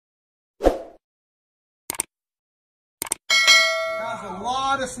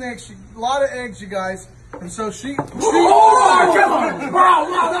lot of snakes, a lot of eggs, you guys. And so she oh my God! Wow,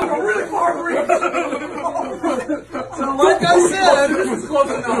 that was a really far reach. So like I said, this was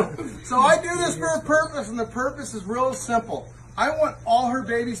close enough. So I do this for a purpose, and the purpose is real simple. I want all her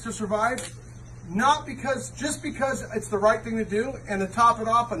babies to survive, not just because it's the right thing to do. And to top it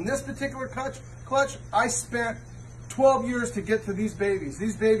off, on this particular clutch, I spent 12 years to get to these babies.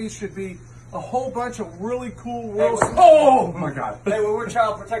 These babies should be a whole bunch of really cool world. Oh my God! Hey, we're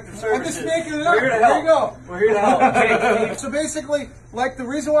Child Protective Services. I'm just making it up. We're here to There help. you go. We're here to help. So basically, like the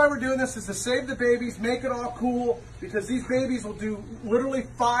reason why we're doing this is to save the babies, make it all cool, because these babies will do literally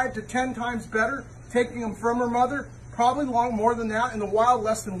 5 to 10 times better taking them from her mother. Probably more than that. In the wild,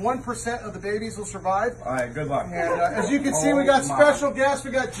 less than 1% of the babies will survive. All right, good luck. And as you can see, we got special guests.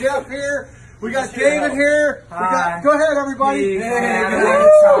 We got Jeff here. We got David here. Go ahead, everybody.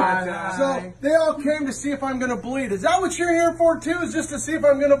 So they all came to see if I'm going to bleed. Is that what you're here for too? Is just to see if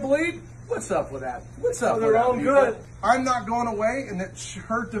I'm going to bleed? What's up with that? What's up? They're all good. I'm not going away, and that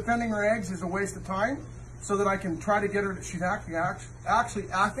her defending her eggs is a waste of time. So that I can try to get her. She's actually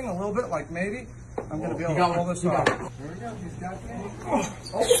acting a little bit like maybe I'm going to be able to pull this off. There we go. He's got the egg.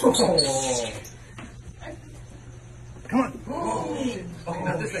 Come on. Oh,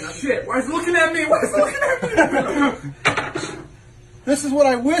 not this thing. Shit. Why is it looking at me? Why is it looking at me? This is what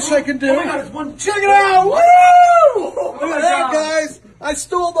I wish I could do. Oh my God, it's one. Check it out! Woo! Look at that, God. guys. I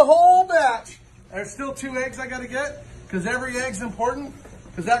stole the whole batch. There's still 2 eggs I got to get, because every egg's important,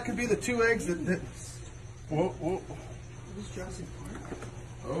 because that could be the 2 eggs that whoa, whoa. What is Jurassic Park?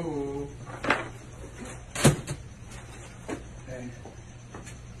 Oh. Okay.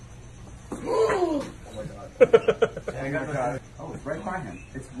 Oh my God. Oh, it's right by him.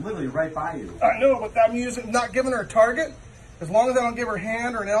 It's literally right by you. I know, but I'm not giving her a target. As long as I don't give her a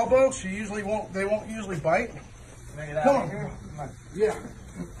hand or an elbow, they won't usually bite. Come on. Yeah.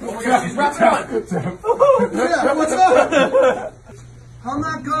 Oh my God, he's wrapping up. Yeah, what's up? I'm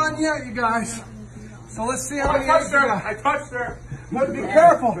not gone yet, you guys. So let's see how many eggs we got. I touched her. But be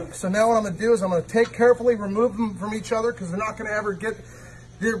careful. So now what I'm going to do is I'm going to take carefully, remove them from each other, because they're not going to ever get...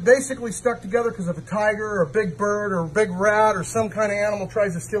 They're basically stuck together because if a tiger or a big bird or a big rat or some kind of animal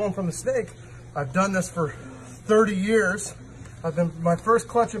tries to steal them from the snake. I've done this for 30 years. My first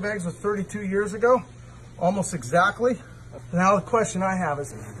clutch of eggs was 32 years ago, almost exactly. Now the question I have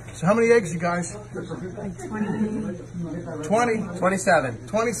is, so how many eggs, you guys? Like 20. 20? 27.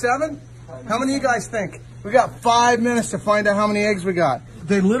 27? How many you guys think? We got 5 minutes to find out how many eggs we got.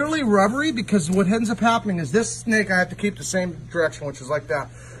 They literally rubbery, because what ends up happening is this snake, I have to keep the same direction, which is like that.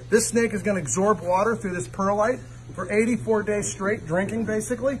 This snake is going to absorb water through this perlite for 84 days straight, drinking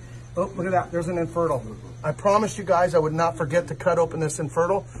basically. Oh, look at that. There's an infertile. I promised you guys I would not forget to cut open this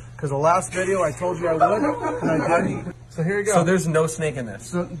infertile, because the last video I told you I would, and I didn't. So here you go. So there's no snake in this.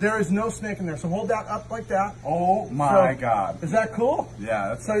 So there is no snake in there. So hold that up like that. Oh my So, God. Is that cool? Yeah,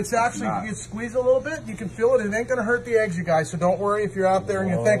 that's So it's actually, if you squeeze a little bit, you can feel it. It ain't going to hurt the eggs, you guys. So don't worry if you're out there and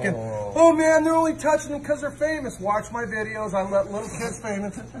you're thinking, oh man, they're only touching them because they're famous. Watch my videos. I let little kids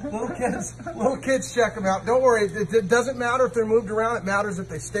famous. Little kids check them out. Don't worry. It doesn't matter if they're moved around. It matters if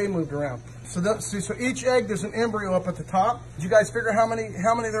they stay moved around. So so each egg, there's an embryo up at the top. Did you guys figure how many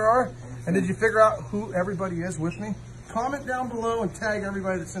there are? And did you figure out who everybody is with me? Comment down below and tag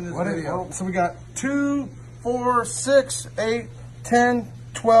everybody that's in this video. So we got 2, 4, 6, 8, 10,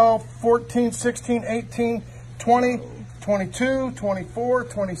 12, 14, 16, 18, 20, 22, 24,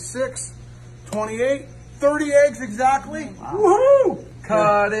 26, 28, 30 eggs exactly. Woohoo!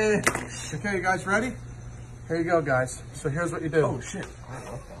 Cut it. Okay, you guys ready? Here you go, guys. So here's what you do. Oh shit.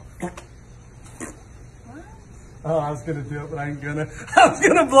 Oh, I was gonna do it, but I ain't gonna. I was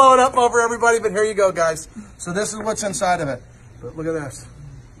gonna blow it up over everybody, but here you go, guys. So this is what's inside of it. But look at this.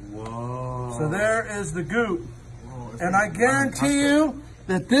 Whoa. So there is the goop. And I guarantee you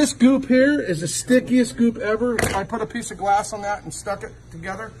that this goop here is the stickiest goop ever. If I put a piece of glass on that and stuck it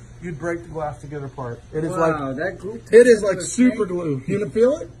together, you'd break the glass together apart. It is that goop. it is like super glue. You gonna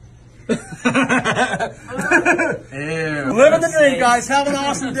feel it? Ew. Living the dream, guys. Have an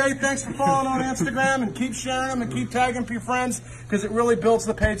awesome day. Thanks for following on Instagram, and keep sharing them and keep tagging your friends, because it really builds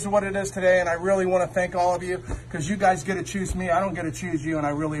the page to what it is today. And I really want to thank all of you, because you guys get to choose me. I don't get to choose you, and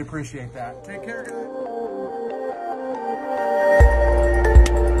I really appreciate that. Take care, guys.